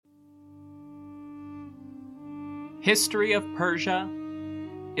History of Persia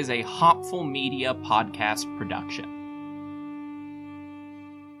is a Hopful Media podcast production.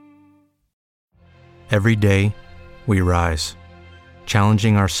 Every day, we rise,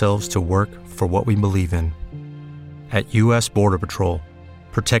 challenging ourselves to work for what we believe in. At U.S. Border Patrol,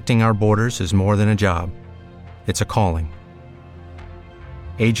 protecting our borders is more than a job. It's a calling.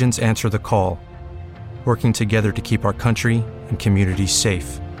 Agents answer the call, working together to keep our country and communities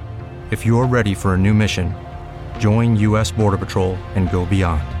safe. If you're ready for a new mission, join U.S. Border Patrol and go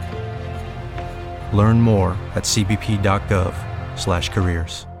beyond. Learn more at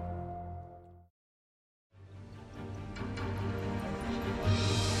cbp.gov/careers.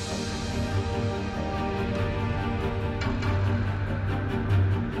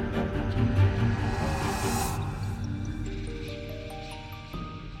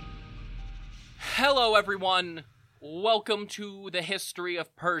 Hello everyone, welcome to the History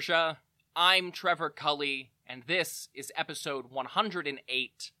of Persia. I'm Trevor Cully, and this is episode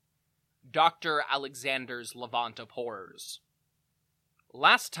 108, Dr. Alexander's Levant of Horrors.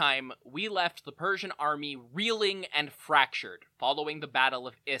 Last time, we left the Persian army reeling and fractured following the Battle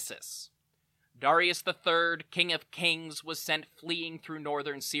of Issus. Darius III, King of Kings, was sent fleeing through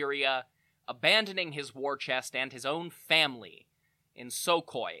northern Syria, abandoning his war chest and his own family in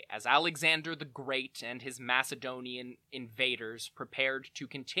Sokhoi as Alexander the Great and his Macedonian invaders prepared to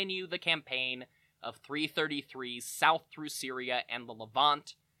continue the campaign of 333 south through Syria and the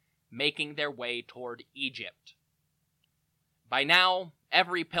Levant, making their way toward Egypt. By now,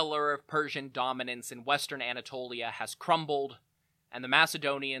 every pillar of Persian dominance in western Anatolia has crumbled, and the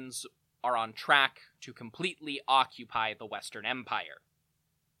Macedonians are on track to completely occupy the Western Empire.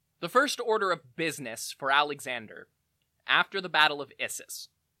 The first order of business for Alexander after the Battle of Issus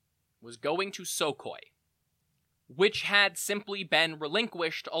was going to Sokhoi, which had simply been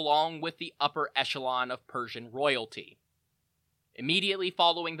relinquished along with the upper echelon of Persian royalty. Immediately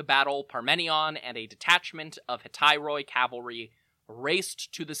following the battle, Parmenion and a detachment of Hetyroi cavalry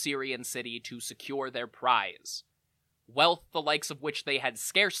raced to the Syrian city to secure their prize, wealth the likes of which they had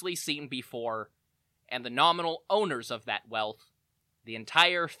scarcely seen before, and the nominal owners of that wealth, the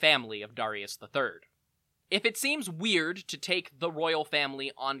entire family of Darius III. If it seems weird to take the royal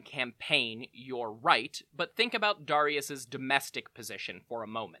family on campaign, you're right, but think about Darius's domestic position for a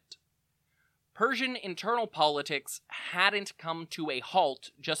moment. Persian internal politics hadn't come to a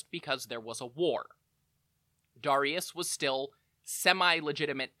halt just because there was a war. Darius was still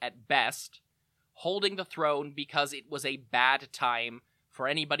semi-legitimate at best, holding the throne because it was a bad time for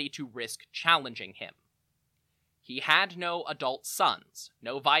anybody to risk challenging him. He had no adult sons,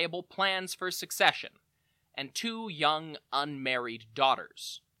 no viable plans for succession, and two young, unmarried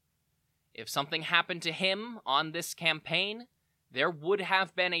daughters. If something happened to him on this campaign, there would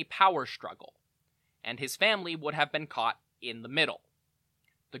have been a power struggle, and his family would have been caught in the middle.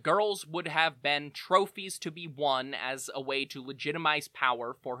 The girls would have been trophies to be won as a way to legitimize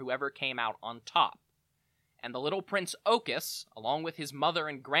power for whoever came out on top, and the little Prince Ochus, along with his mother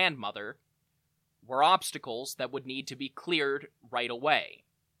and grandmother, were obstacles that would need to be cleared right away.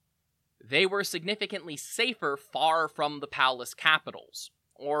 They were significantly safer far from the palace capitals,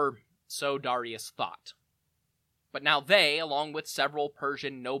 or so Darius thought. But now they, along with several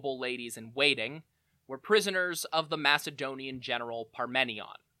Persian noble ladies in waiting, were prisoners of the Macedonian general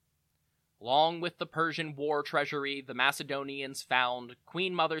Parmenion. Along with the Persian war treasury, the Macedonians found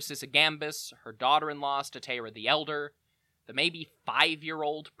Queen Mother Sisygambis, her daughter-in-law Statera the Elder, the maybe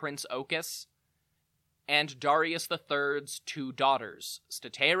 5-year-old Prince Ochus, and Darius III's two daughters,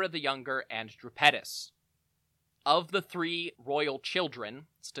 Statera the Younger and Drupetis. Of the three royal children,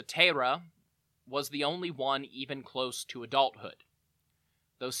 Statera was the only one even close to adulthood.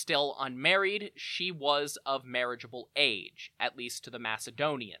 Though still unmarried, she was of marriageable age, at least to the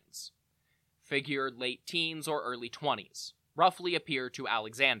Macedonians. Figure late teens or early 20s, roughly appear to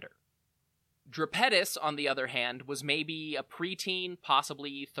Alexander. Drupetis, on the other hand, was maybe a preteen,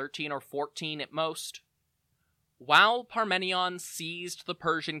 possibly 13 or 14 at most. While Parmenion seized the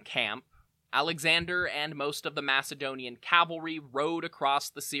Persian camp, Alexander and most of the Macedonian cavalry rode across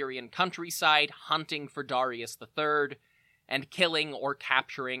the Syrian countryside hunting for Darius III and killing or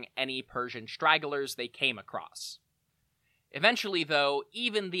capturing any Persian stragglers they came across. Eventually, though,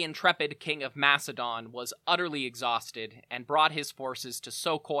 even the intrepid king of Macedon was utterly exhausted and brought his forces to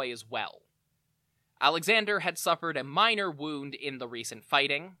Sokhoi as well. Alexander had suffered a minor wound in the recent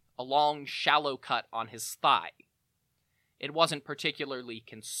fighting, a long, shallow cut on his thigh. It wasn't particularly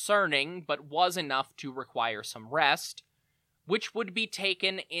concerning, but was enough to require some rest, which would be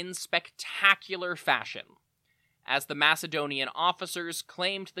taken in spectacular fashion, as the Macedonian officers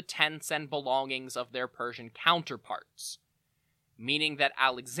claimed the tents and belongings of their Persian counterparts, meaning that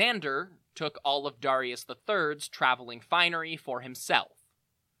Alexander took all of Darius III's traveling finery for himself.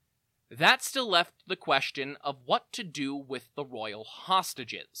 That still left the question of what to do with the royal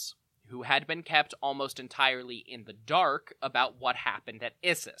hostages, who had been kept almost entirely in the dark about what happened at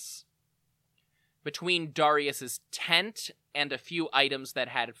Issus. Between Darius's tent and a few items that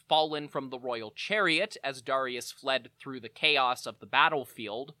had fallen from the royal chariot as Darius fled through the chaos of the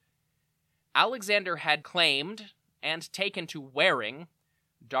battlefield, Alexander had claimed and taken to wearing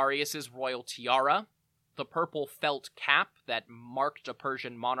Darius's royal tiara, the purple felt cap that marked a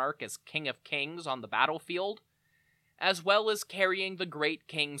Persian monarch as King of Kings on the battlefield, as well as carrying the great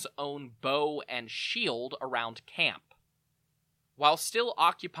king's own bow and shield around camp. While still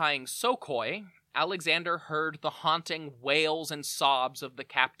occupying Sokhoi, Alexander heard the haunting wails and sobs of the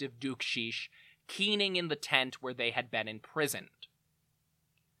captive Dukshish keening in the tent where they had been imprisoned.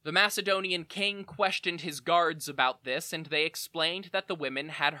 The Macedonian king questioned his guards about this, and they explained that the women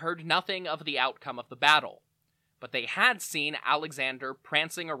had heard nothing of the outcome of the battle, but they had seen Alexander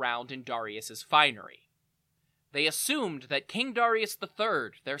prancing around in Darius's finery. They assumed that King Darius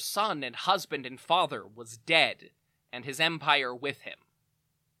III, their son and husband and father, was dead, and his empire with him.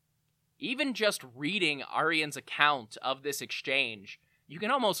 Even just reading Arrian's account of this exchange, you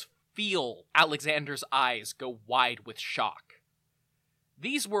can almost feel Alexander's eyes go wide with shock.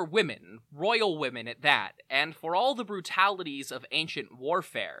 These were women, royal women at that, and for all the brutalities of ancient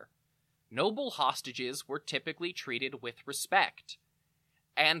warfare, noble hostages were typically treated with respect.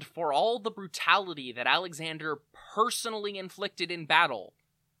 And for all the brutality that Alexander personally inflicted in battle,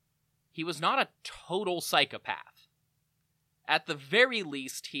 he was not a total psychopath. At the very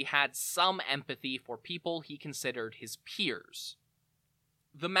least, he had some empathy for people he considered his peers.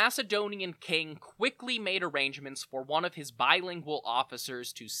 The Macedonian king quickly made arrangements for one of his bilingual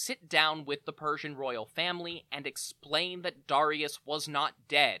officers to sit down with the Persian royal family and explain that Darius was not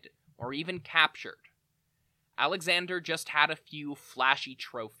dead or even captured. Alexander just had a few flashy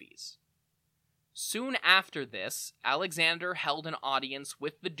trophies. Soon after this, Alexander held an audience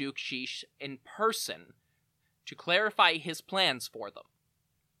with the Dukshish in person to clarify his plans for them.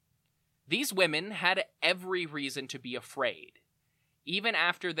 These women had every reason to be afraid, even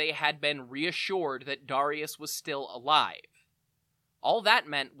after they had been reassured that Darius was still alive. All that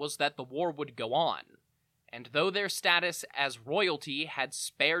meant was that the war would go on, and though their status as royalty had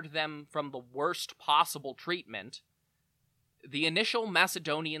spared them from the worst possible treatment, the initial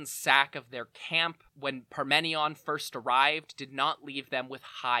Macedonian sack of their camp when Parmenion first arrived did not leave them with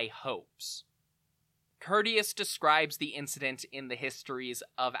high hopes. Curtius describes the incident in the histories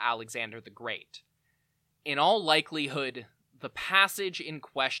of Alexander the Great. In all likelihood, the passage in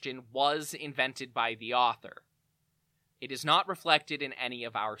question was invented by the author. It is not reflected in any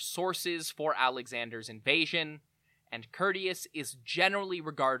of our sources for Alexander's invasion, and Curtius is generally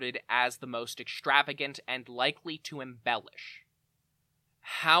regarded as the most extravagant and likely to embellish.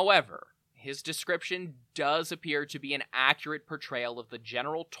 However, his description does appear to be an accurate portrayal of the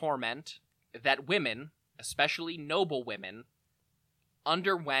general torment that women, especially noble women,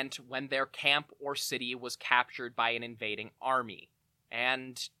 underwent when their camp or city was captured by an invading army.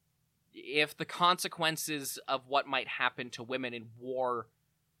 And if the consequences of what might happen to women in war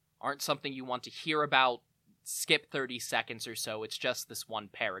aren't something you want to hear about, skip 30 seconds or so. It's just this one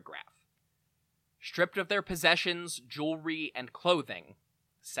paragraph. Stripped of their possessions, jewelry, and clothing,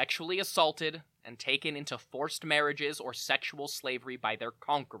 sexually assaulted, and taken into forced marriages or sexual slavery by their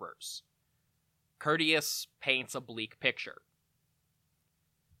conquerors. Curtius paints a bleak picture.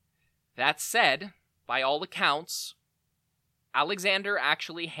 That said, by all accounts, Alexander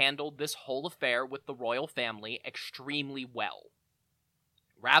actually handled this whole affair with the royal family extremely well.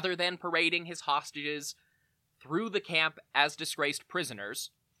 Rather than parading his hostages through the camp as disgraced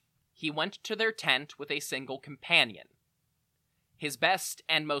prisoners, he went to their tent with a single companion, his best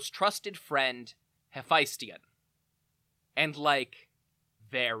and most trusted friend, Hephaestion. And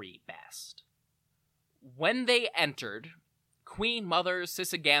very best. When they entered, Queen Mother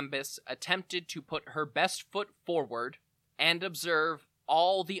Sisygambis attempted to put her best foot forward and observe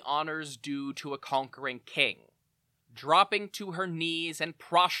all the honors due to a conquering king, dropping to her knees and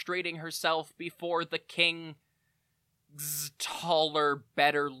prostrating herself before the king's taller,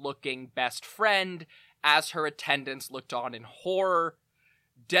 better-looking best friend as her attendants looked on in horror,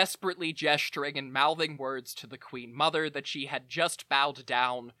 desperately gesturing and mouthing words to the Queen Mother that she had just bowed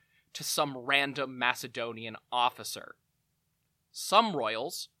down to some random Macedonian officer. Some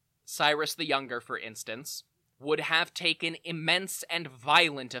royals, Cyrus the Younger for instance, would have taken immense and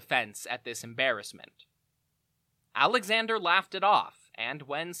violent offense at this embarrassment. Alexander laughed it off, and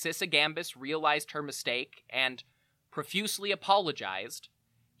when Sisygambis realized her mistake and profusely apologized,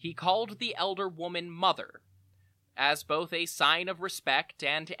 he called the elder woman mother, as both a sign of respect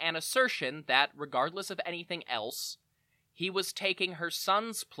and an assertion that, regardless of anything else, he was taking her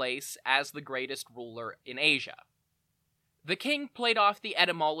son's place as the greatest ruler in Asia. The king played off the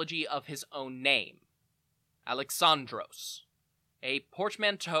etymology of his own name, Alexandros, a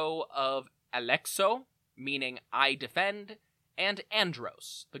portmanteau of Alexo, meaning I defend, and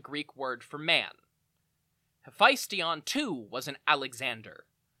andros, the Greek word for man. Hephaestion, too, was an Alexander,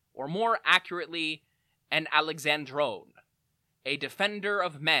 or more accurately, an Alexandrone, a defender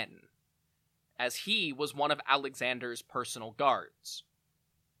of men, as he was one of Alexander's personal guards.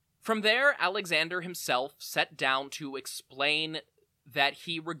 From there, Alexander himself set down to explain that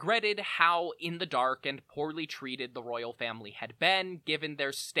he regretted how in the dark and poorly treated the royal family had been given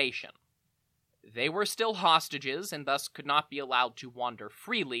their station. They were still hostages and thus could not be allowed to wander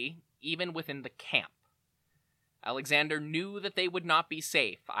freely, even within the camp. Alexander knew that they would not be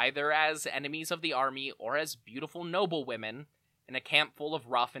safe, either as enemies of the army or as beautiful noble women in a camp full of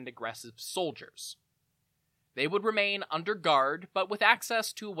rough and aggressive soldiers. They would remain under guard, but with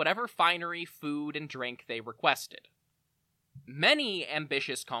access to whatever finery, food, and drink they requested. Many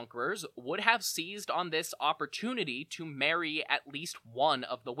ambitious conquerors would have seized on this opportunity to marry at least one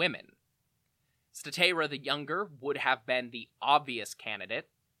of the women. Stateira the Younger would have been the obvious candidate,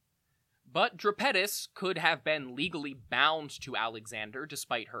 but Drepedis could have been legally bound to Alexander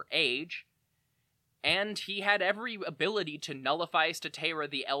despite her age, and he had every ability to nullify Stateira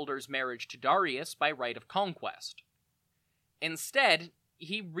the Elder's marriage to Darius by right of conquest. Instead,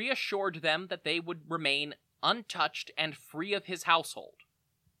 he reassured them that they would remain untouched and free of his household.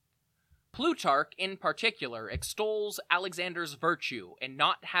 Plutarch, in particular, extols Alexander's virtue in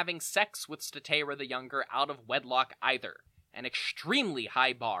not having sex with Stateira the Younger out of wedlock either, an extremely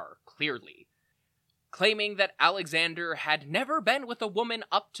high bar, clearly, claiming that Alexander had never been with a woman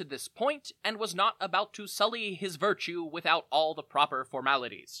up to this point and was not about to sully his virtue without all the proper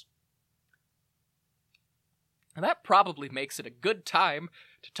formalities. And that probably makes it a good time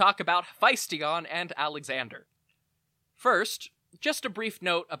to talk about Hephaestion and Alexander. First, just a brief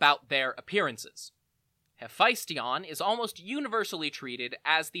note about their appearances. Hephaestion is almost universally treated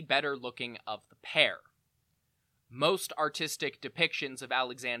as the better-looking of the pair. Most artistic depictions of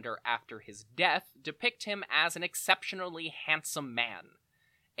Alexander after his death depict him as an exceptionally handsome man,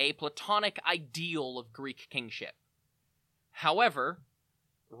 a Platonic ideal of Greek kingship. However,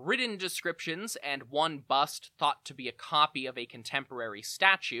 written descriptions and one bust thought to be a copy of a contemporary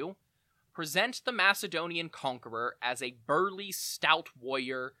statue present the Macedonian conqueror as a burly, stout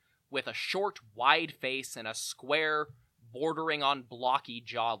warrior with a short, wide face and a square, bordering on blocky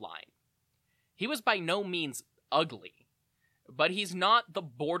jawline. He was by no means ugly, but he's not the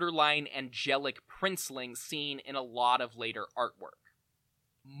borderline angelic princeling seen in a lot of later artwork.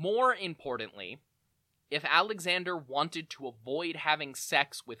 More importantly, if Alexander wanted to avoid having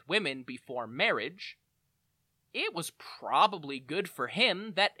sex with women before marriage, it was probably good for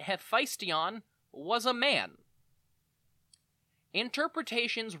him that Hephaestion was a man.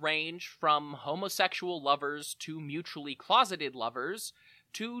 Interpretations range from homosexual lovers to mutually closeted lovers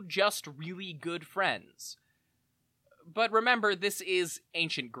to just really good friends. But remember, this is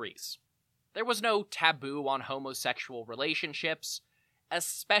ancient Greece. There was no taboo on homosexual relationships,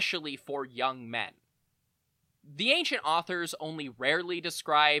 especially for young men. The ancient authors only rarely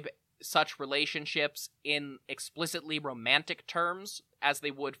describe such relationships in explicitly romantic terms, as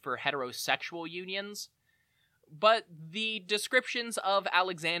they would for heterosexual unions, but the descriptions of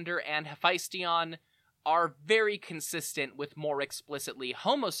Alexander and Hephaestion are very consistent with more explicitly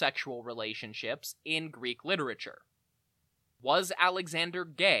homosexual relationships in Greek literature. Was Alexander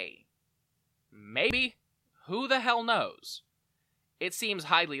gay? Maybe. Who the hell knows? It seems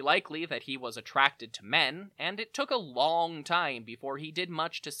highly likely that he was attracted to men, and it took a long time before he did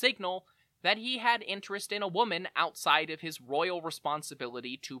much to signal that he had interest in a woman outside of his royal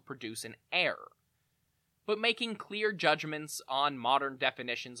responsibility to produce an heir. But making clear judgments on modern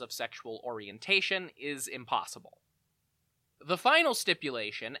definitions of sexual orientation is impossible. The final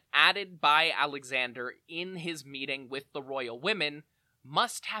stipulation, added by Alexander in his meeting with the royal women,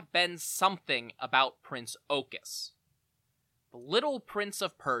 must have been something about Prince Ochus. The little Prince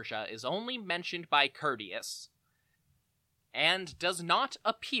of Persia is only mentioned by Curtius, and does not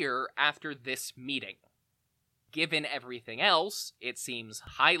appear after this meeting. Given everything else, it seems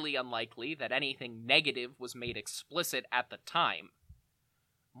highly unlikely that anything negative was made explicit at the time.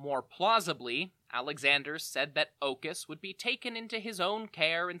 More plausibly, Alexander said that Ochus would be taken into his own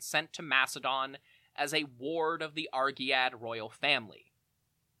care and sent to Macedon as a ward of the Argead royal family.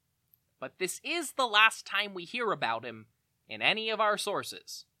 But this is the last time we hear about him in any of our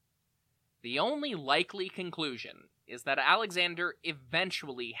sources. The only likely conclusion is that Alexander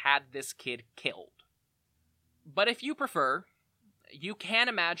eventually had this kid killed. But if you prefer, you can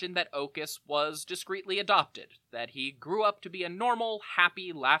imagine that Ochus was discreetly adopted, that he grew up to be a normal,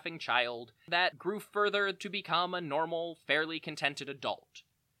 happy, laughing child that grew further to become a normal, fairly contented adult,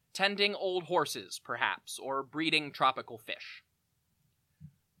 tending old horses, perhaps, or breeding tropical fish.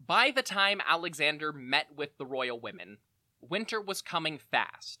 By the time Alexander met with the royal women, winter was coming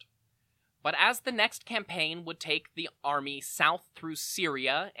fast. But as the next campaign would take the army south through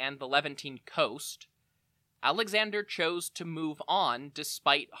Syria and the Levantine coast, Alexander chose to move on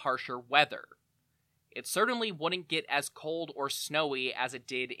despite harsher weather. It certainly wouldn't get as cold or snowy as it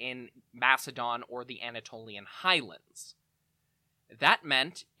did in Macedon or the Anatolian highlands. That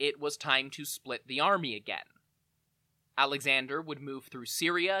meant it was time to split the army again. Alexander would move through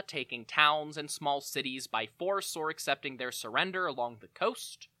Syria, taking towns and small cities by force or accepting their surrender along the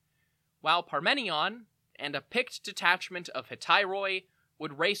coast, while Parmenion and a picked detachment of Hetairoi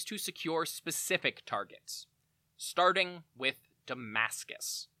would race to secure specific targets, starting with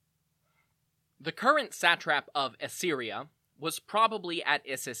Damascus. The current satrap of Assyria was probably at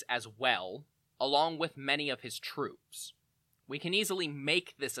Issus as well, along with many of his troops. We can easily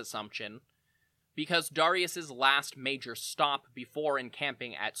make this assumption because Darius's last major stop before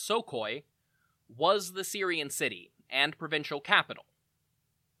encamping at Sokoi was the Syrian city and provincial capital,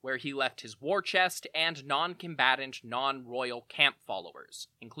 where he left his war chest and non-combatant, non-royal camp followers,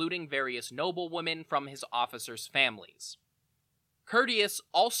 including various noblewomen from his officers' families. Curtius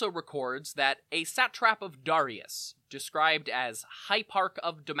also records that a satrap of Darius, described as Hyparch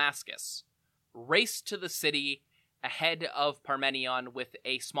of Damascus, raced to the city ahead of Parmenion with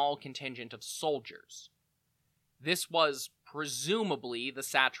a small contingent of soldiers. This was presumably the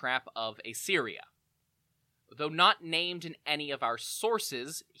satrap of Assyria. Though not named in any of our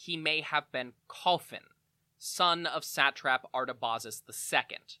sources, he may have been Cophon, son of satrap Artabazus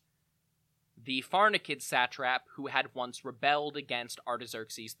II, the Pharnakid satrap who had once rebelled against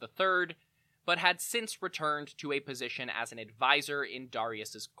Artaxerxes III, but had since returned to a position as an advisor in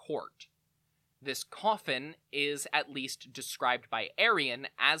Darius's court. This Cophon is at least described by Arrian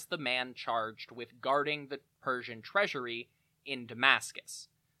as the man charged with guarding the Persian treasury in Damascus.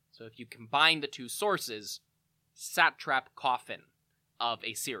 So if you combine the two sources, satrap Cophon of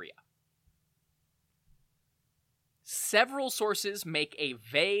Assyria. Several sources make a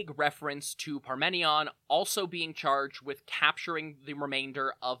vague reference to Parmenion also being charged with capturing the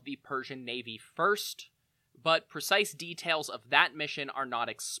remainder of the Persian navy first, but precise details of that mission are not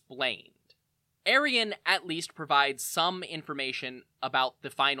explained. Arrian at least provides some information about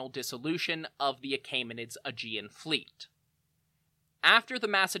the final dissolution of the Achaemenids' Aegean fleet. After the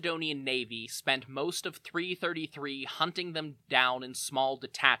Macedonian navy spent most of 333 hunting them down in small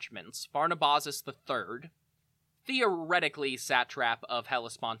detachments, Pharnabazus III, theoretically satrap of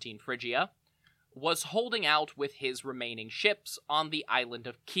Hellespontine Phrygia, was holding out with his remaining ships on the island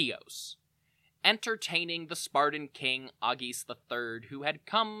of Chios, entertaining the Spartan king Agis III, who had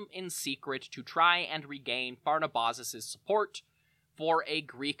come in secret to try and regain Pharnabazus' support for a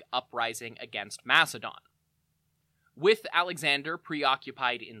Greek uprising against Macedon. With Alexander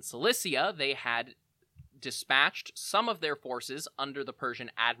preoccupied in Cilicia, they had dispatched some of their forces under the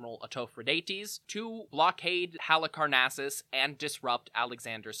Persian admiral Autophrodates to blockade Halicarnassus and disrupt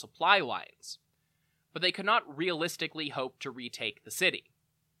Alexander's supply lines, but they could not realistically hope to retake the city.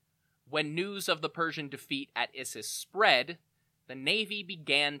 When news of the Persian defeat at Issus spread, the navy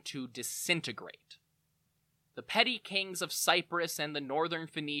began to disintegrate. The petty kings of Cyprus and the northern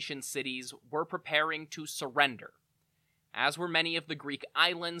Phoenician cities were preparing to surrender, as were many of the Greek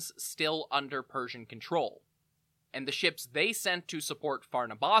islands still under Persian control, and the ships they sent to support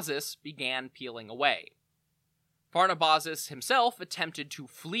Pharnabazus began peeling away. Pharnabazus himself attempted to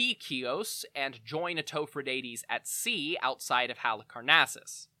flee Chios and join Autophrodates at sea outside of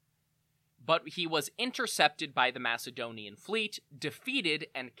Halicarnassus, but he was intercepted by the Macedonian fleet, defeated,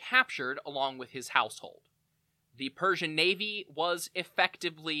 and captured along with his household. The Persian navy was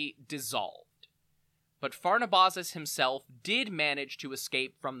effectively dissolved, but Pharnabazus himself did manage to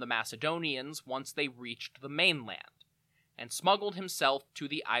escape from the Macedonians once they reached the mainland, and smuggled himself to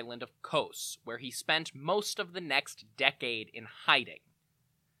the island of Kos, where he spent most of the next decade in hiding.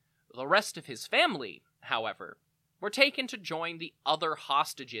 The rest of his family, however, were taken to join the other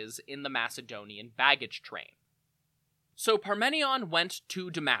hostages in the Macedonian baggage train. So Parmenion went to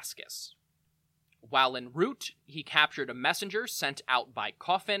Damascus. While en route, he captured a messenger sent out by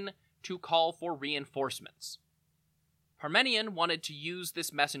Cophon to call for reinforcements. Parmenion wanted to use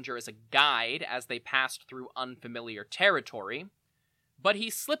this messenger as a guide as they passed through unfamiliar territory, but he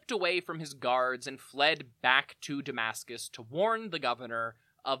slipped away from his guards and fled back to Damascus to warn the governor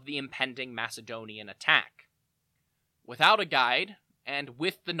of the impending Macedonian attack. Without a guide, and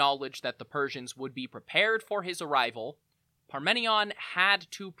with the knowledge that the Persians would be prepared for his arrival, Parmenion had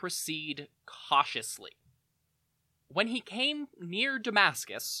to proceed cautiously. When he came near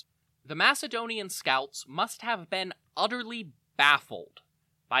Damascus, the Macedonian scouts must have been utterly baffled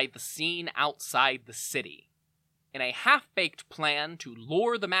by the scene outside the city. In a half-baked plan to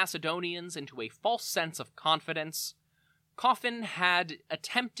lure the Macedonians into a false sense of confidence, Coffin had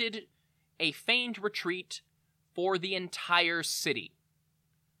attempted a feigned retreat for the entire city.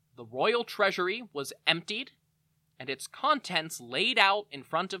 The royal treasury was emptied, and its contents laid out in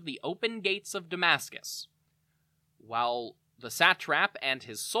front of the open gates of Damascus, while the satrap and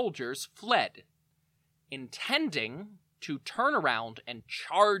his soldiers fled, intending to turn around and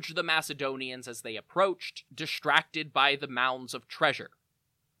charge the Macedonians as they approached, distracted by the mounds of treasure.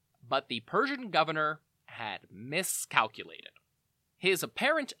 But the Persian governor had miscalculated. His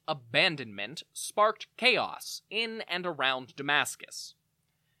apparent abandonment sparked chaos in and around Damascus.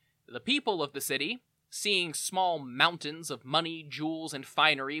 The people of the city, seeing small mountains of money, jewels, and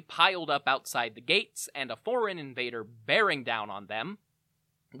finery piled up outside the gates and a foreign invader bearing down on them,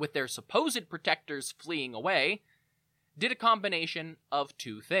 with their supposed protectors fleeing away, did a combination of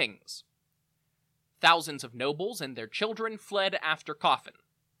two things. Thousands of nobles and their children fled after Coffin,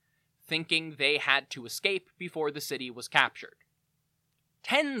 thinking they had to escape before the city was captured.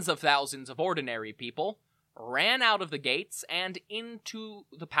 Tens of thousands of ordinary people ran out of the gates and into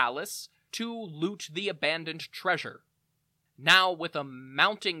the palace to loot the abandoned treasure. Now, with a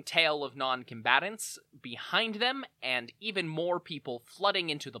mounting tail of non-combatants behind them and even more people flooding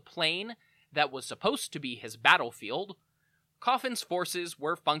into the plain that was supposed to be his battlefield, Coffin's forces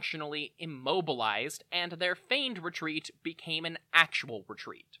were functionally immobilized and their feigned retreat became an actual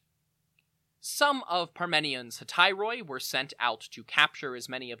retreat. Some of Parmenion's hetairoi were sent out to capture as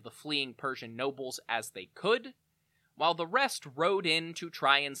many of the fleeing Persian nobles as they could, while the rest rode in to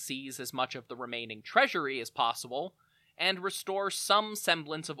try and seize as much of the remaining treasury as possible and restore some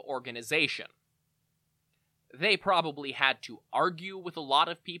semblance of organization. They probably had to argue with a lot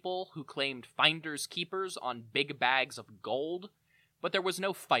of people who claimed finders keepers on big bags of gold, but there was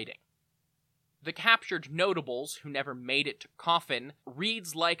no fighting. The captured notables who never made it to Coffin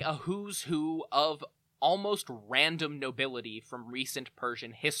reads like a who's who of almost random nobility from recent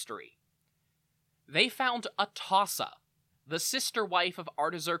Persian history. They found Atossa, the sister wife of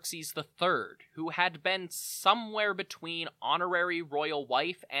Artaxerxes III, who had been somewhere between honorary royal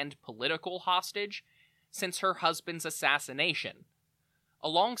wife and political hostage since her husband's assassination,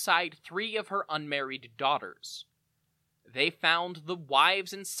 alongside 3 of her unmarried daughters. They found the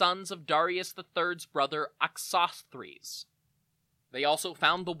wives and sons of Darius III's brother Axothres. They also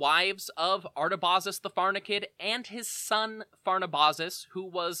found the wives of Artabazus the Pharnacid and his son Pharnabazus, who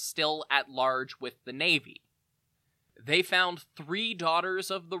was still at large with the navy. They found 3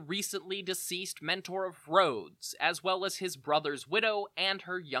 daughters of the recently deceased Mentor of Rhodes, as well as his brother's widow and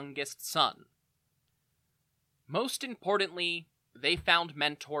her youngest son. Most importantly, they found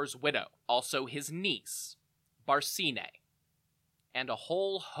Mentor's widow, also his niece, Barsine, and a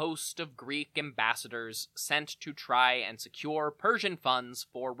whole host of Greek ambassadors sent to try and secure Persian funds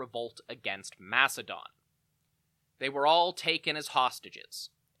for revolt against Macedon. They were all taken as hostages,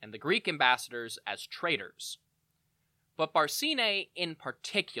 and the Greek ambassadors as traitors. But Barsine, in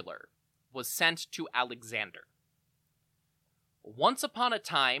particular, was sent to Alexander. Once upon a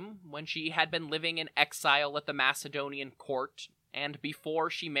time, when she had been living in exile at the Macedonian court, and before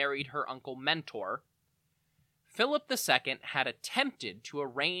she married her uncle Mentor, Philip II had attempted to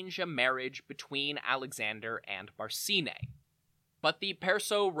arrange a marriage between Alexander and Barsine, but the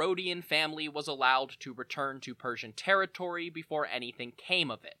Perso-Rhodian family was allowed to return to Persian territory before anything came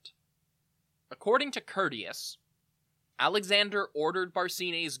of it. According to Curtius, Alexander ordered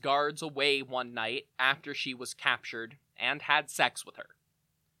Barsine's guards away one night after she was captured and had sex with her.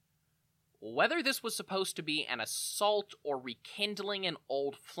 Whether this was supposed to be an assault or rekindling an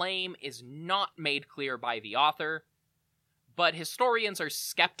old flame is not made clear by the author, but historians are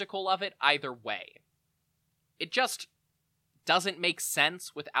skeptical of it either way. It just doesn't make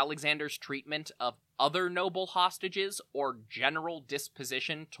sense with Alexander's treatment of other noble hostages or general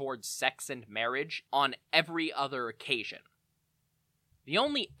disposition towards sex and marriage on every other occasion. The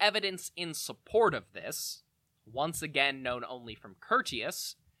only evidence in support of this, once again known only from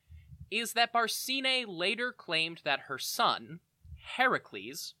Curtius, is that Barsine later claimed that her son,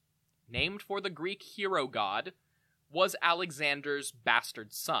 Heracles, named for the Greek hero god, was Alexander's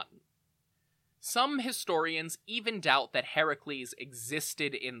bastard son. Some historians even doubt that Heracles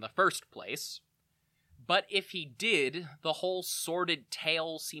existed in the first place, but if he did, the whole sordid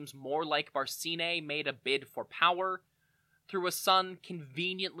tale seems more like Barsine made a bid for power through a son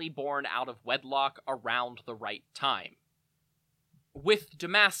conveniently born out of wedlock around the right time. With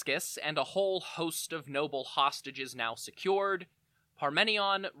Damascus and a whole host of noble hostages now secured,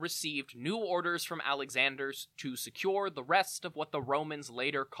 Parmenion received new orders from Alexander to secure the rest of what the Romans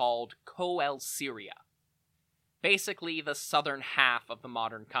later called Coel Syria, basically the southern half of the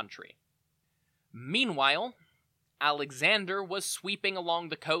modern country. Meanwhile, Alexander was sweeping along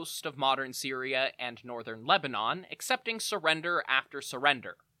the coast of modern Syria and northern Lebanon, accepting surrender after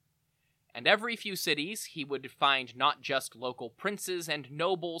surrender. And every few cities he would find not just local princes and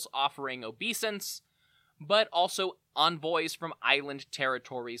nobles offering obeisance, but also envoys from island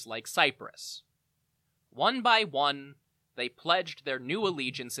territories like Cyprus. One by one, they pledged their new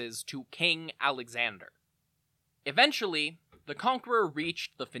allegiances to King Alexander. Eventually, the conqueror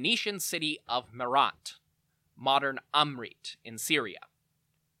reached the Phoenician city of Merat, modern Amrit in Syria.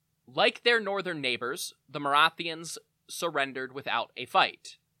 Like their northern neighbors, the Marathians surrendered without a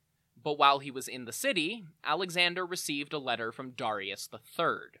fight. But while he was in the city, Alexander received a letter from Darius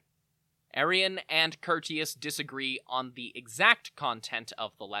III. Arrian and Curtius disagree on the exact content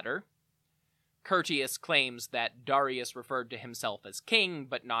of the letter. Curtius claims that Darius referred to himself as king,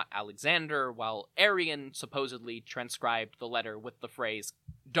 but not Alexander, while Arrian supposedly transcribed the letter with the phrase,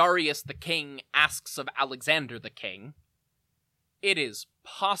 "Darius the king asks of Alexander the king." It is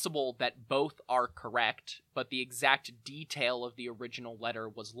possible that both are correct, but the exact detail of the original letter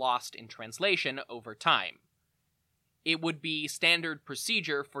was lost in translation over time. It would be standard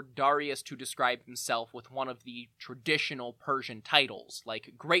procedure for Darius to describe himself with one of the traditional Persian titles,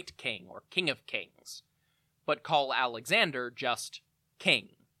 like Great King or King of Kings, but call Alexander just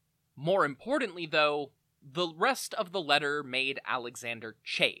King. More importantly, though, the rest of the letter made Alexander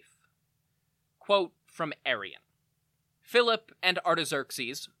chafe. Quote from Arrian. Philip and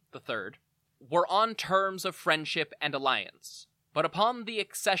Artaxerxes III were on terms of friendship and alliance, but upon the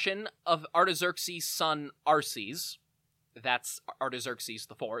accession of Artaxerxes' son Arses, that's Artaxerxes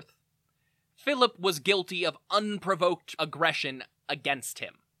IV, Philip was guilty of unprovoked aggression against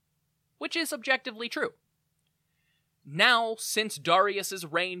him, which is objectively true. Now, since Darius's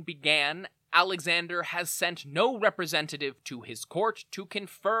reign began, Alexander has sent no representative to his court to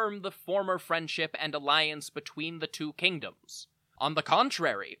confirm the former friendship and alliance between the two kingdoms. On the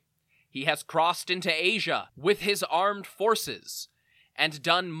contrary, he has crossed into Asia with his armed forces and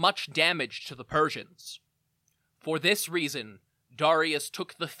done much damage to the Persians. For this reason, Darius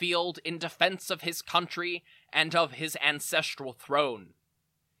took the field in defense of his country and of his ancestral throne.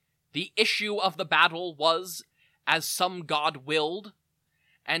 The issue of the battle was, as some god willed,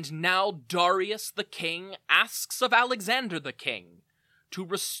 and now Darius the king asks of Alexander the king to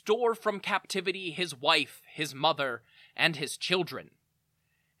restore from captivity his wife, his mother, and his children,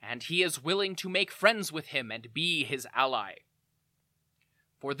 and he is willing to make friends with him and be his ally.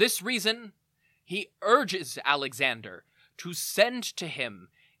 For this reason, he urges Alexander to send to him,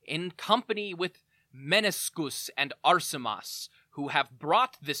 in company with Menescus and Arsamas, who have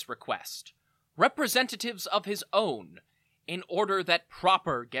brought this request, representatives of his own, in order that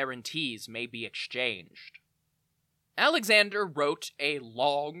proper guarantees may be exchanged. Alexander wrote a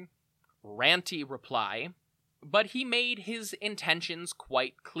long, ranty reply, but he made his intentions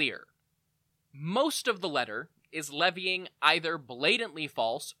quite clear. Most of the letter is levying either blatantly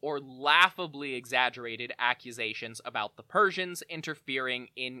false or laughably exaggerated accusations about the Persians interfering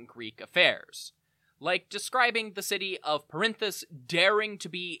in Greek affairs, like describing the city of Perinthus daring to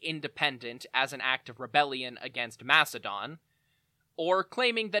be independent as an act of rebellion against Macedon, or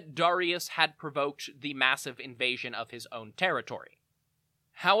claiming that Darius had provoked the massive invasion of his own territory.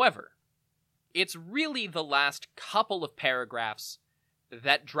 However, it's really the last couple of paragraphs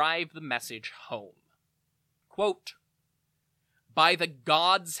that drive the message home. Quote, "By the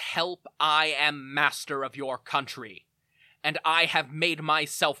gods' help I am master of your country, and I have made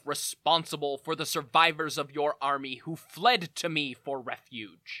myself responsible for the survivors of your army who fled to me for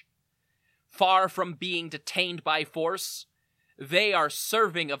refuge. Far from being detained by force, they are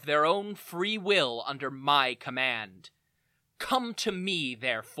serving of their own free will under my command. Come to me,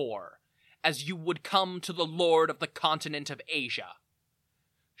 therefore, as you would come to the lord of the continent of Asia.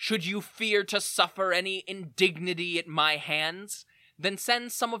 Should you fear to suffer any indignity at my hands, then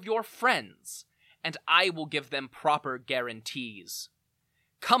send some of your friends, and I will give them proper guarantees.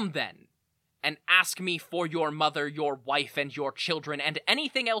 Come then, and ask me for your mother, your wife, and your children, and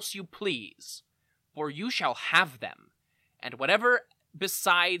anything else you please, for you shall have them, and whatever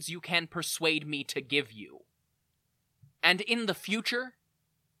besides you can persuade me to give you. And in the future,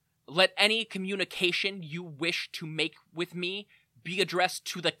 let any communication you wish to make with me be addressed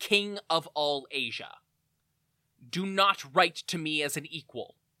to the King of all Asia. Do not write to me as an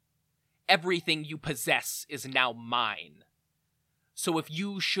equal. Everything you possess is now mine. So if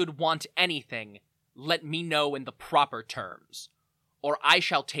you should want anything, let me know in the proper terms, or I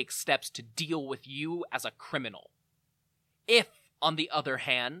shall take steps to deal with you as a criminal. If, on the other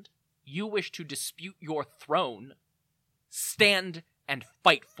hand, you wish to dispute your throne, stand and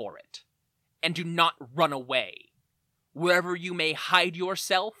fight for it, and do not run away. Wherever you may hide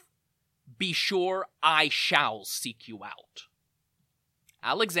yourself, be sure I shall seek you out.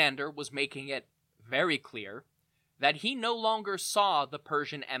 Alexander was making it very clear that he no longer saw the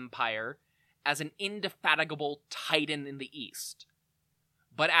Persian Empire as an indefatigable titan in the east,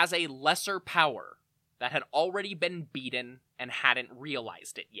 but as a lesser power that had already been beaten and hadn't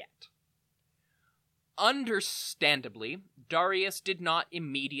realized it yet. Understandably, Darius did not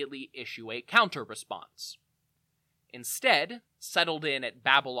immediately issue a counter-response. Instead, settled in at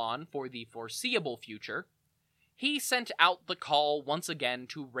Babylon for the foreseeable future, he sent out the call once again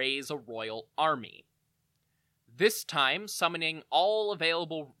to raise a royal army. This time summoning all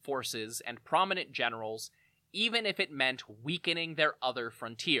available forces and prominent generals, even if it meant weakening their other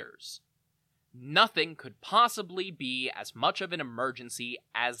frontiers. Nothing could possibly be as much of an emergency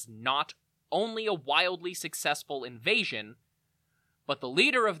as not only a wildly successful invasion, but the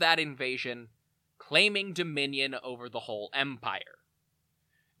leader of that invasion claiming dominion over the whole empire.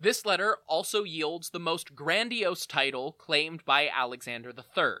 This letter also yields the most grandiose title claimed by Alexander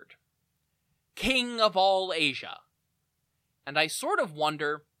III, King of all Asia. And I sort of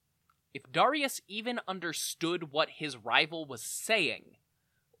wonder if Darius even understood what his rival was saying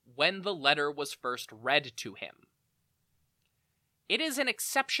when the letter was first read to him. It is an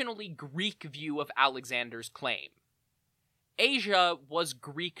exceptionally Greek view of Alexander's claim. Asia was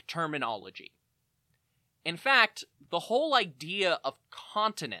Greek terminology. In fact, the whole idea of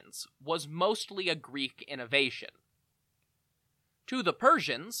continents was mostly a Greek innovation. To the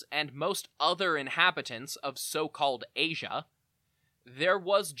Persians, and most other inhabitants of so-called Asia, there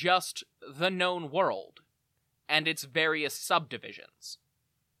was just the known world, and its various subdivisions.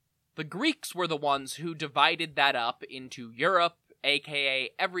 The Greeks were the ones who divided that up into Europe,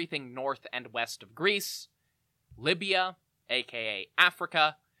 aka everything north and west of Greece, Libya, aka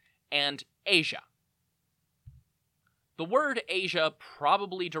Africa, and Asia. The word Asia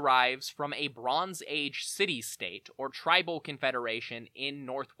probably derives from a Bronze Age city-state or tribal confederation in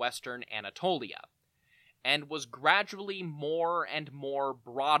northwestern Anatolia, and was gradually more and more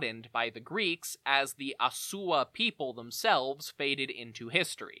broadened by the Greeks as the Asua people themselves faded into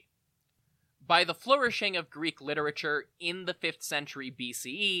history. By the flourishing of Greek literature in the 5th century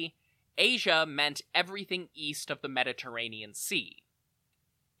BCE, Asia meant everything east of the Mediterranean Sea.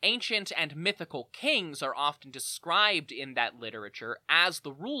 Ancient and mythical kings are often described in that literature as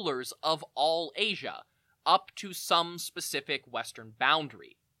the rulers of all Asia, up to some specific western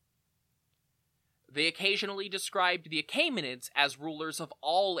boundary. They occasionally described the Achaemenids as rulers of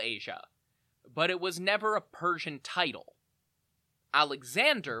all Asia, but it was never a Persian title.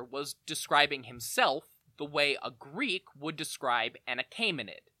 Alexander was describing himself the way a Greek would describe an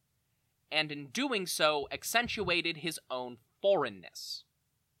Achaemenid, and in doing so accentuated his own foreignness.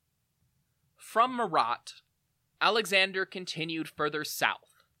 From Marat, Alexander continued further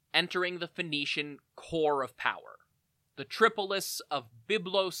south, entering the Phoenician core of power, the Tripolis of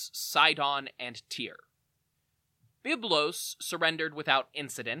Byblos, Sidon, and Tyre. Byblos surrendered without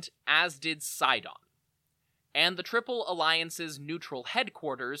incident, as did Sidon, and the Triple Alliance's neutral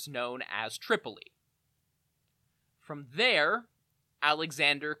headquarters known as Tripoli. From there,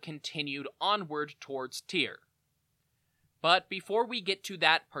 Alexander continued onward towards Tyre. But before we get to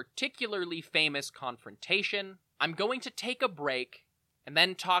that particularly famous confrontation, I'm going to take a break and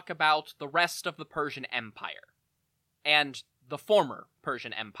then talk about the rest of the Persian Empire, and the former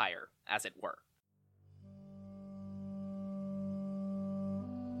Persian Empire, as it were.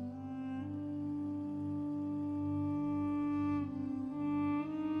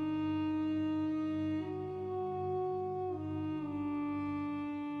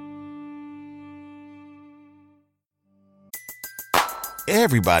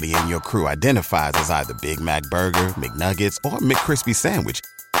 Everybody in your crew identifies as either Big Mac Burger, McNuggets, or McCrispy Sandwich.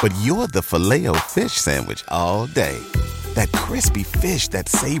 But you're the Filet-O-Fish Sandwich all day. That crispy fish, that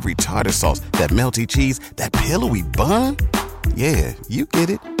savory tartar sauce, that melty cheese, that pillowy bun. Yeah, you get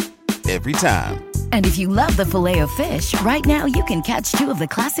it. every time. And if you love the Filet-O-Fish, right now you can catch two of the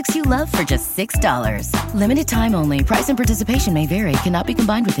classics you love for just $6. Limited time only. Price and participation may vary. Cannot be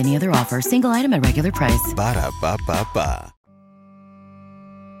combined with any other offer. Single item at regular price. Ba-da-ba-ba-ba.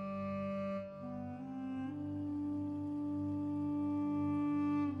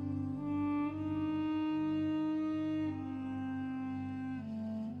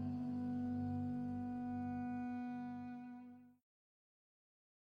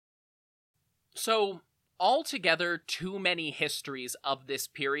 So, altogether, too many histories of this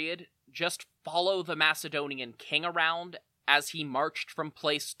period just follow the Macedonian king around as he marched from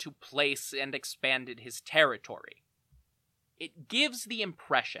place to place and expanded his territory. It gives the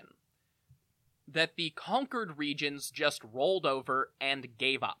impression that the conquered regions just rolled over and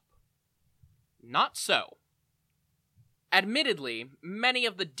gave up. Not so. Admittedly, many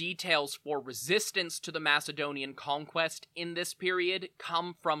of the details for resistance to the Macedonian conquest in this period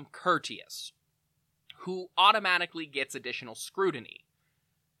come from Curtius, who automatically gets additional scrutiny.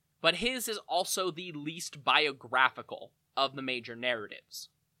 But his is also the least biographical of the major narratives.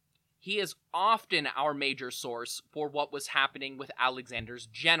 He is often our major source for what was happening with Alexander's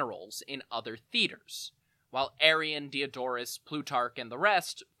generals in other theaters, while Arrian, Diodorus, Plutarch, and the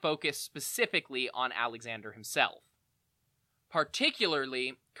rest focus specifically on Alexander himself.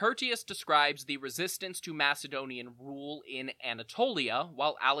 Particularly, Curtius describes the resistance to Macedonian rule in Anatolia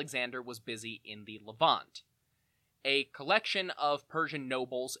while Alexander was busy in the Levant, a collection of Persian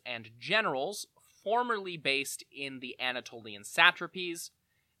nobles and generals formerly based in the Anatolian satrapies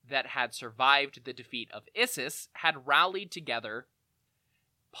that had survived the defeat of Issus had rallied together,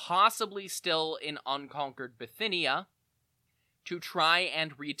 possibly still in unconquered Bithynia, to try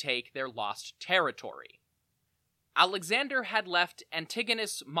and retake their lost territory. Alexander had left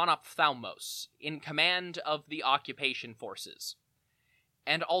Antigonus Monophthalmos in command of the occupation forces,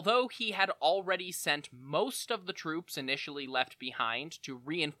 and although he had already sent most of the troops initially left behind to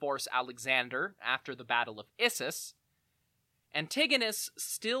reinforce Alexander after the Battle of Issus, Antigonus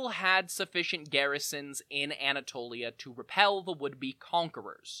still had sufficient garrisons in Anatolia to repel the would-be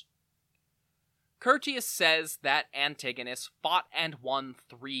conquerors. Curtius says that Antigonus fought and won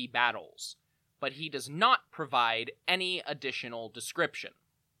 3 battles, but he does not provide any additional description.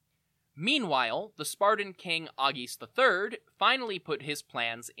 Meanwhile, the Spartan king Agis III finally put his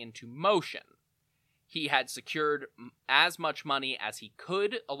plans into motion. He had secured as much money as he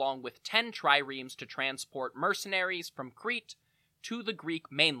could, along with 10 triremes to transport mercenaries from Crete to the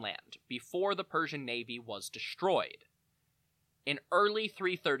Greek mainland before the Persian navy was destroyed. In early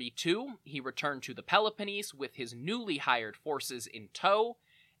 332, he returned to the Peloponnese with his newly hired forces in tow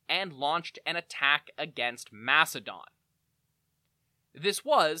and launched an attack against Macedon. This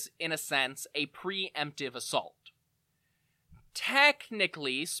was, in a sense, a preemptive assault.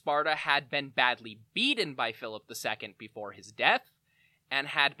 Technically, Sparta had been badly beaten by Philip II before his death, and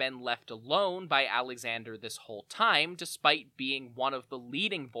had been left alone by Alexander this whole time, despite being one of the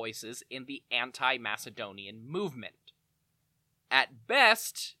leading voices in the anti-Macedonian movement. At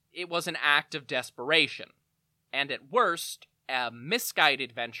best, it was an act of desperation, and at worst, a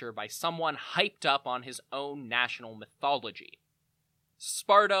misguided venture by someone hyped up on his own national mythology.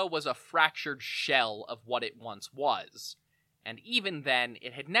 Sparta was a fractured shell of what it once was, and even then,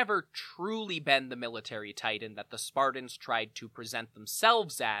 it had never truly been the military titan that the Spartans tried to present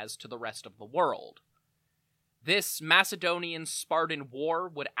themselves as to the rest of the world. This Macedonian-Spartan war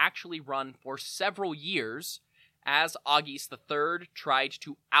would actually run for several years, as Agis III tried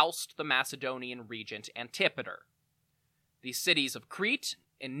to oust the Macedonian regent Antipater. The cities of Crete,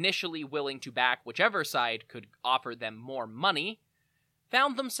 initially willing to back whichever side could offer them more money,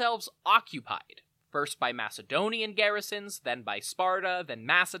 found themselves occupied, first by Macedonian garrisons, then by Sparta, then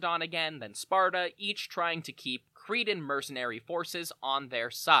Macedon again, then Sparta, each trying to keep Cretan mercenary forces on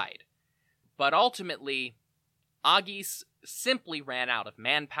their side. But ultimately, Agis simply ran out of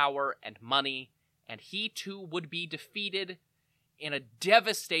manpower and money, and he too would be defeated in a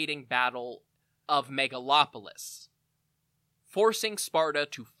devastating battle of Megalopolis, forcing Sparta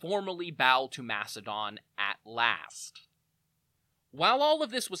to formally bow to Macedon at last. While all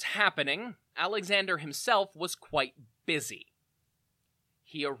of this was happening, Alexander himself was quite busy.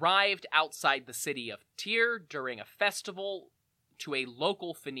 He arrived outside the city of Tyre during a festival to a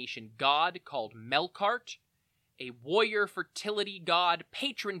local Phoenician god called Melkart, a warrior fertility god,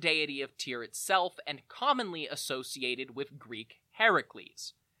 patron deity of Tyre itself, and commonly associated with Greek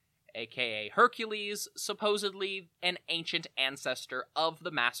Heracles, aka Hercules, supposedly an ancient ancestor of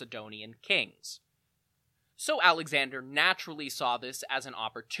the Macedonian kings. So Alexander naturally saw this as an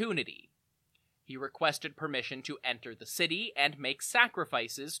opportunity, He requested permission to enter the city and make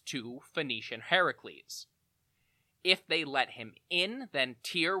sacrifices to Phoenician Heracles. If they let him in, then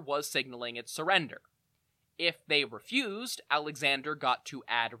Tyre was signaling its surrender. If they refused, Alexander got to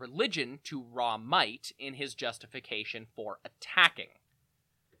add religion to raw might in his justification for attacking.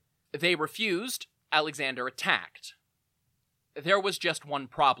 They refused, Alexander attacked. There was just one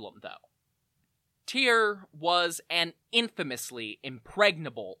problem, though. Tyre was an infamously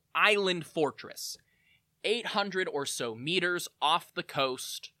impregnable island fortress, 800 or so meters off the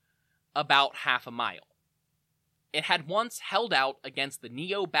coast, about half a mile. It had once held out against the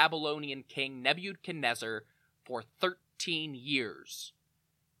Neo-Babylonian king Nebuchadnezzar for 13 years.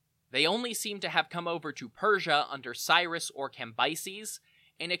 They only seem to have come over to Persia under Cyrus or Cambyses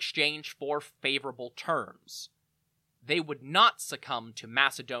in exchange for favorable terms. They would not succumb to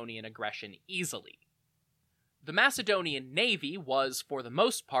Macedonian aggression easily. The Macedonian navy was, for the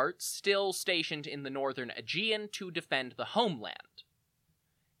most part, still stationed in the northern Aegean to defend the homeland.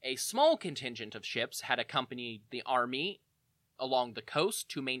 A small contingent of ships had accompanied the army along the coast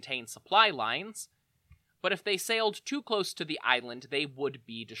to maintain supply lines, but if they sailed too close to the island, they would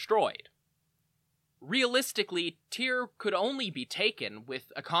be destroyed. Realistically, Tyre could only be taken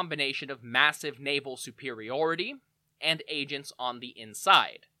with a combination of massive naval superiority and agents on the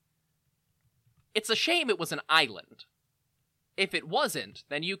inside. It's a shame it was an island. If it wasn't,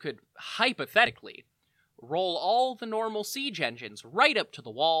 then you could, hypothetically, roll all the normal siege engines right up to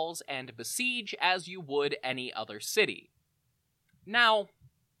the walls and besiege as you would any other city. Now,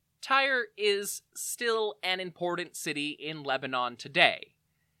 Tyre is still an important city in Lebanon today,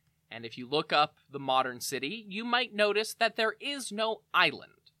 and if you look up the modern city, you might notice that there is no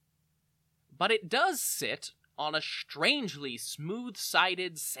island. But it does sit on a strangely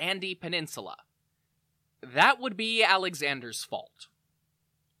smooth-sided sandy peninsula. That would be Alexander's fault.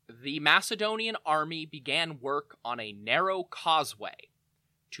 The Macedonian army began work on a narrow causeway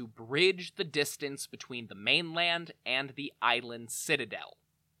to bridge the distance between the mainland and the island citadel.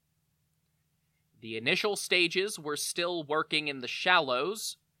 The initial stages were still working in the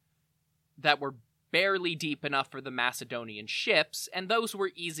shallows that were barely deep enough for the Macedonian ships, and those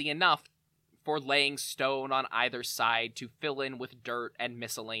were easy enough for laying stone on either side to fill in with dirt and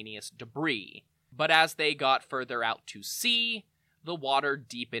miscellaneous debris. But as they got further out to sea, the water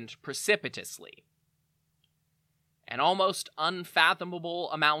deepened precipitously. An almost unfathomable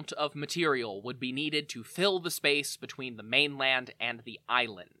amount of material would be needed to fill the space between the mainland and the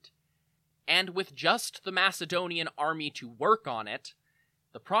island. And with just the Macedonian army to work on it,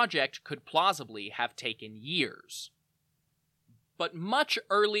 the project could plausibly have taken years. But much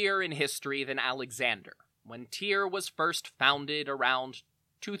earlier in history than Alexander, when Tyre was first founded around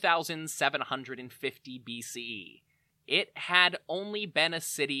 2750 BCE, it had only been a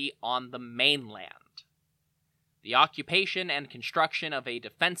city on the mainland. The occupation and construction of a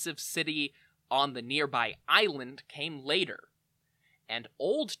defensive city on the nearby island came later, and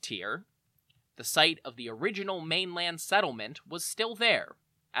Old Tyre, the site of the original mainland settlement, was still there,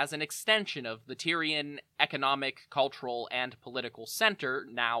 as an extension of the Tyrian economic, cultural, and political center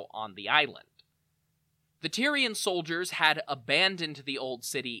now on the island. The Tyrian soldiers had abandoned the old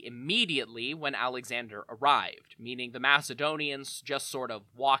city immediately when Alexander arrived, meaning the Macedonians just sort of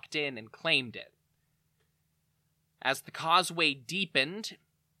walked in and claimed it. As the causeway deepened,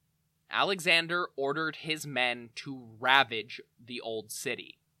 Alexander ordered his men to ravage the old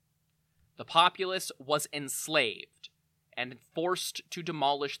city. The populace was enslaved and forced to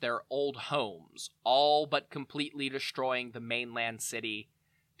demolish their old homes, all but completely destroying the mainland city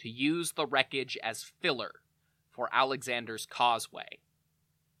to use the wreckage as filler for Alexander's causeway.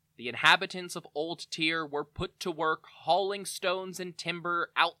 The inhabitants of Old Tyre were put to work hauling stones and timber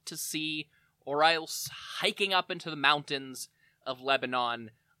out to sea, or else hiking up into the mountains of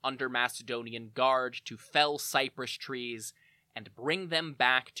Lebanon under Macedonian guard to fell cypress trees and bring them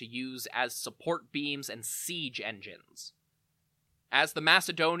back to use as support beams and siege engines. As the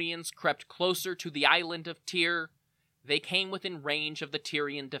Macedonians crept closer to the island of Tyre, they came within range of the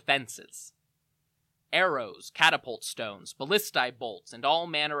Tyrian defenses. Arrows, catapult stones, ballistae bolts, and all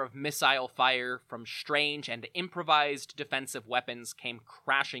manner of missile fire from strange and improvised defensive weapons came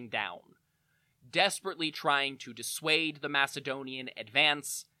crashing down, desperately trying to dissuade the Macedonian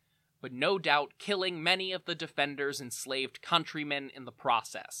advance, but no doubt killing many of the defenders' enslaved countrymen in the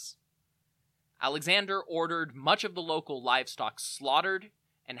process. Alexander ordered much of the local livestock slaughtered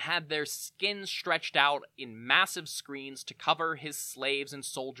and had their skins stretched out in massive screens to cover his slaves and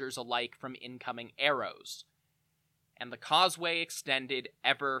soldiers alike from incoming arrows, and the causeway extended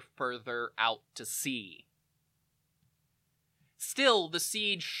ever further out to sea. Still, the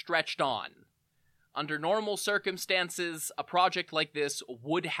siege stretched on, Under normal circumstances, a project like this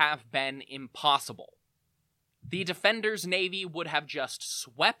would have been impossible. The defenders' navy would have just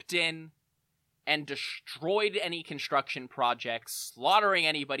swept in and destroyed any construction projects, slaughtering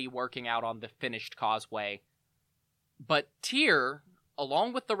anybody working out on the finished causeway. But Tyre,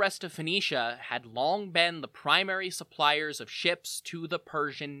 along with the rest of Phoenicia, had long been the primary suppliers of ships to the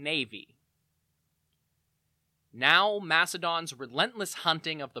Persian navy. Now, Macedon's relentless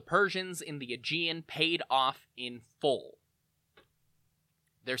hunting of the Persians in the Aegean paid off in full.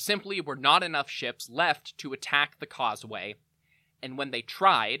 There simply were not enough ships left to attack the causeway, and when they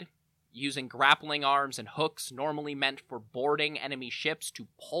tried, using grappling arms and hooks normally meant for boarding enemy ships to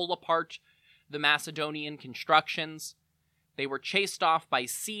pull apart the Macedonian constructions, they were chased off by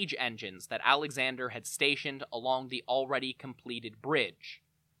siege engines that Alexander had stationed along the already completed bridge.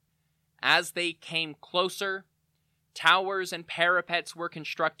 As they came closer, towers and parapets were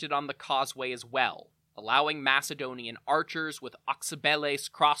constructed on the causeway as well, allowing Macedonian archers with oxybeles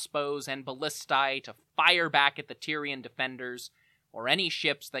crossbows and ballistae to fire back at the Tyrian defenders or any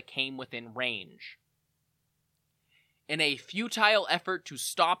ships that came within range. In a futile effort to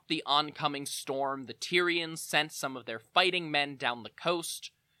stop the oncoming storm, the Tyrians sent some of their fighting men down the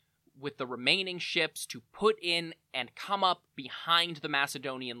coast, with the remaining ships to put in and come up behind the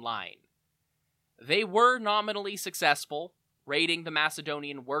Macedonian line. They were nominally successful, raiding the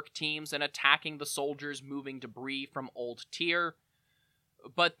Macedonian work teams and attacking the soldiers moving debris from Old Tyre,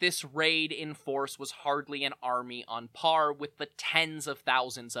 but this raid in force was hardly an army on par with the tens of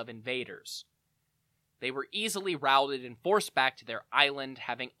thousands of invaders. They were easily routed and forced back to their island,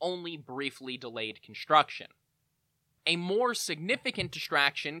 having only briefly delayed construction. A more significant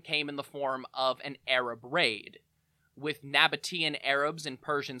distraction came in the form of an Arab raid, with Nabatean Arabs in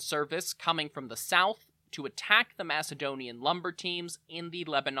Persian service coming from the south to attack the Macedonian lumber teams in the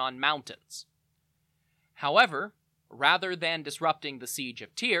Lebanon mountains. However, rather than disrupting the siege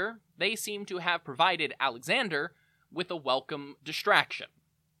of Tyre, they seem to have provided Alexander with a welcome distraction.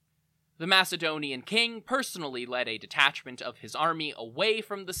 The Macedonian king personally led a detachment of his army away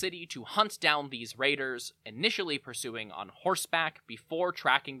from the city to hunt down these raiders, initially pursuing on horseback before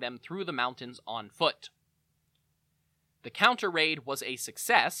tracking them through the mountains on foot. The counter-raid was a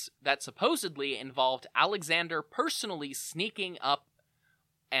success that supposedly involved Alexander personally sneaking up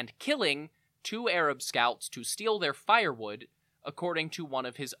and killing 2 Arab scouts to steal their firewood, according to one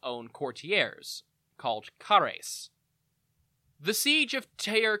of his own courtiers, called Chares. The siege of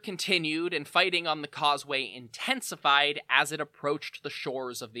Tyre continued, and fighting on the causeway intensified as it approached the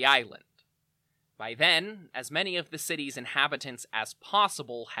shores of the island. By then, as many of the city's inhabitants as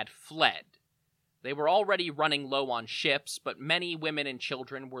possible had fled. They were already running low on ships, but many women and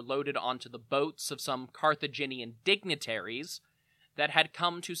children were loaded onto the boats of some Carthaginian dignitaries that had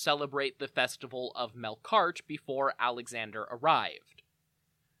come to celebrate the festival of Melkart before Alexander arrived.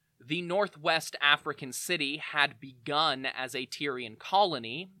 The northwest African city had begun as a Tyrian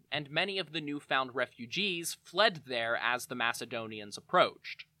colony, and many of the newfound refugees fled there as the Macedonians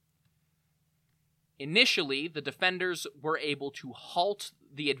approached. Initially, the defenders were able to halt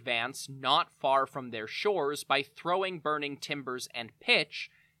the advance not far from their shores by throwing burning timbers and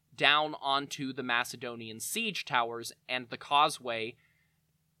pitch down onto the Macedonian siege towers and the causeway,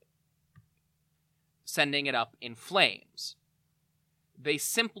 sending it up in flames. They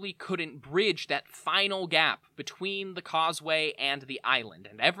simply couldn't bridge that final gap between the causeway and the island,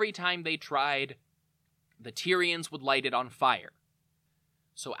 and every time they tried, the Tyrians would light it on fire.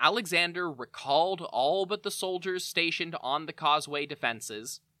 So Alexander recalled all but the soldiers stationed on the causeway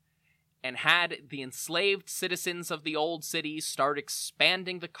defenses, and had the enslaved citizens of the old city start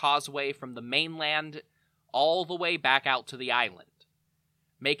expanding the causeway from the mainland all the way back out to the island,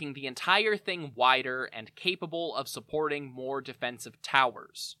 making the entire thing wider and capable of supporting more defensive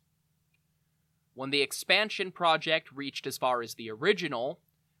towers. When the expansion project reached as far as the original,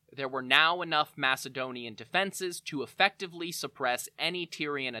 there were now enough Macedonian defenses to effectively suppress any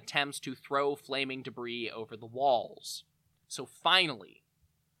Tyrian attempts to throw flaming debris over the walls. So finally,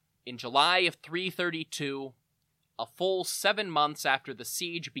 in July of 332, a full 7 months after the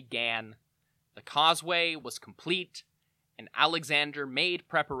siege began, the causeway was complete, and Alexander made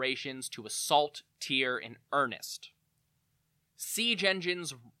preparations to assault Tyre in earnest. Siege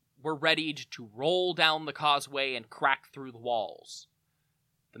engines were readied to roll down the causeway and crack through the walls.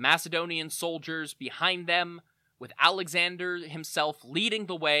 The Macedonian soldiers behind them, with Alexander himself leading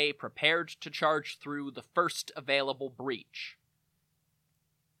the way, prepared to charge through the first available breach.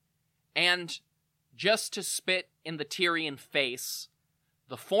 And, just to spit in the Tyrian face,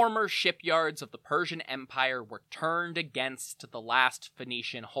 the former shipyards of the Persian Empire were turned against the last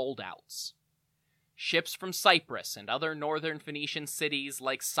Phoenician holdouts. ships from Cyprus and other northern Phoenician cities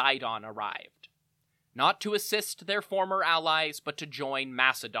like Sidon arrived, not to assist their former allies, but to join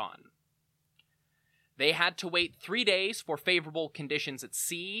Macedon. They had to wait 3 days for favorable conditions at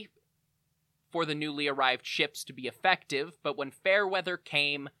sea for the newly arrived ships to be effective, but when fair weather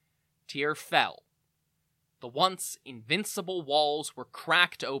came, Tyre fell. The once invincible walls were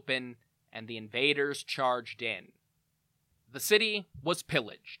cracked open, and the invaders charged in. The city was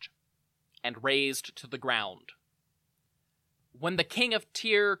pillaged and razed to the ground. When the king of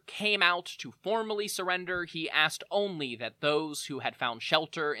Tyre came out to formally surrender, he asked only that those who had found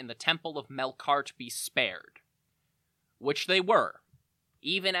shelter in the temple of Melkart be spared, which they were,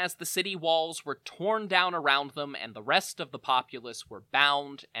 even as the city walls were torn down around them and the rest of the populace were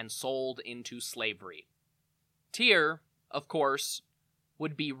bound and sold into slavery. Tyre, of course,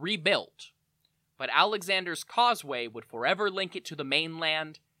 would be rebuilt, but Alexander's causeway would forever link it to the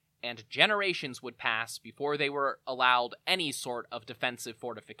mainland, and generations would pass before they were allowed any sort of defensive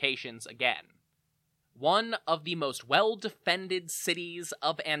fortifications again. One of the most well-defended cities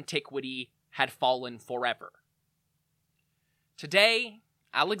of antiquity had fallen forever. Today,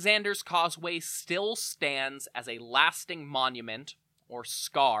 Alexander's causeway still stands as a lasting monument or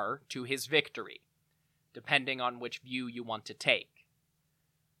scar to his victory, depending on which view you want to take.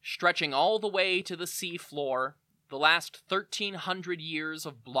 Stretching all the way to the sea floor, the last 1,300 years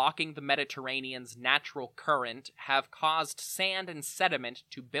of blocking the Mediterranean's natural current have caused sand and sediment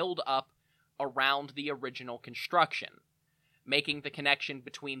to build up around the original construction, making the connection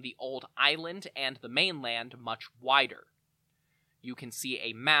between the old island and the mainland much wider. You can see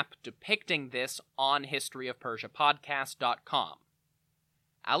a map depicting this on historyofpersiapodcast.com.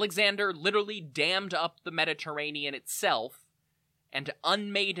 Alexander literally dammed up the Mediterranean itself and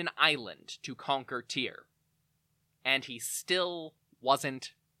unmade an island to conquer Tyre. And he still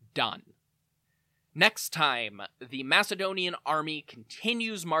wasn't done. Next time, the Macedonian army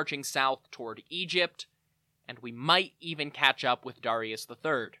continues marching south toward Egypt, and we might even catch up with Darius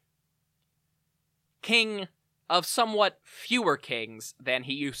III, king of somewhat fewer kings than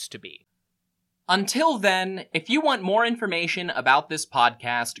he used to be. Until then, if you want more information about this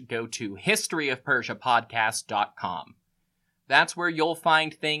podcast, go to historyofpersiapodcast.com. That's where you'll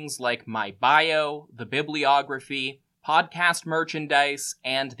find things like my bio, the bibliography, podcast merchandise,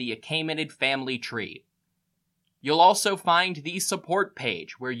 and the Achaemenid family tree. You'll also find the support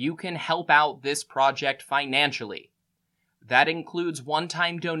page where you can help out this project financially. That includes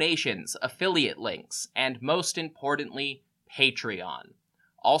one-time donations, affiliate links, and most importantly, Patreon.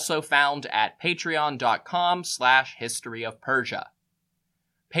 Also found at patreon.com/historyofpersia.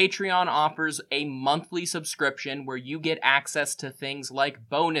 Patreon offers a monthly subscription where you get access to things like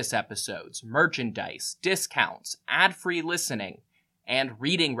bonus episodes, merchandise, discounts, ad-free listening, and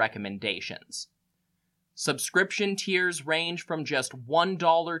reading recommendations. Subscription tiers range from just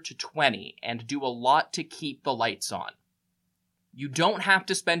 $1 to $20 and do a lot to keep the lights on. You don't have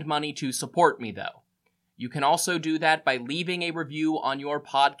to spend money to support me, though. You can also do that by leaving a review on your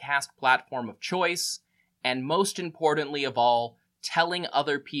podcast platform of choice, and most importantly of all, telling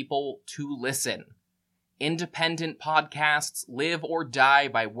other people to listen. Independent podcasts live or die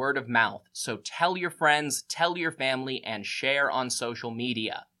by word of mouth, so tell your friends, tell your family, and share on social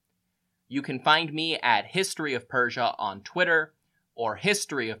media. You can find me at History of Persia on Twitter, or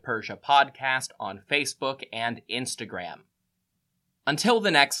History of Persia Podcast on Facebook and Instagram. Until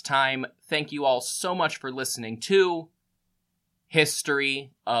the next time, thank you all so much for listening to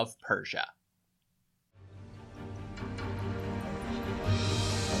History of Persia.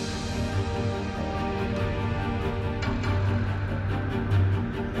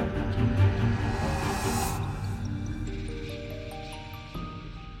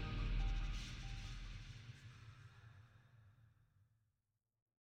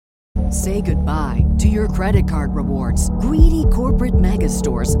 Say goodbye to your credit card rewards. Greedy corporate mega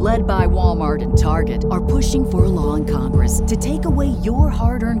stores, led by Walmart and Target, are pushing for a law in Congress to take away your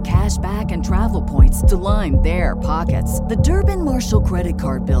hard-earned cash back and travel points to line their pockets. The Durbin-Marshall credit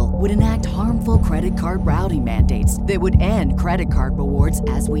card bill would enact harmful credit card routing mandates that would end credit card rewards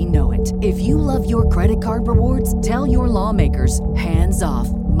as we know it. If you love your credit card rewards, tell your lawmakers, hands off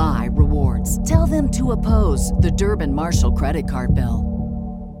my rewards. Tell them to oppose the Durbin-Marshall credit card bill.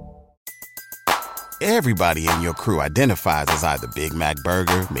 Everybody in your crew identifies as either Big Mac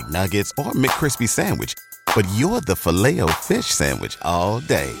Burger, McNuggets, or McCrispy Sandwich. But you're the Filet-O-Fish Sandwich all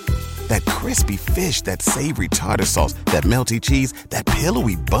day. That crispy fish, that savory tartar sauce, that melty cheese, that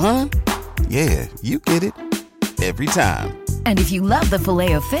pillowy bun. Yeah, you get it. Every time. And if you love the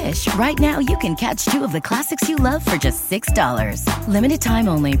Filet-O-Fish, right now you can catch two of the classics you love for just $6. Limited time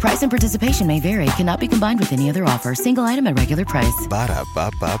only. Price and participation may vary. Cannot be combined with any other offer. Single item at regular price.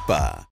 Ba-da-ba-ba-ba.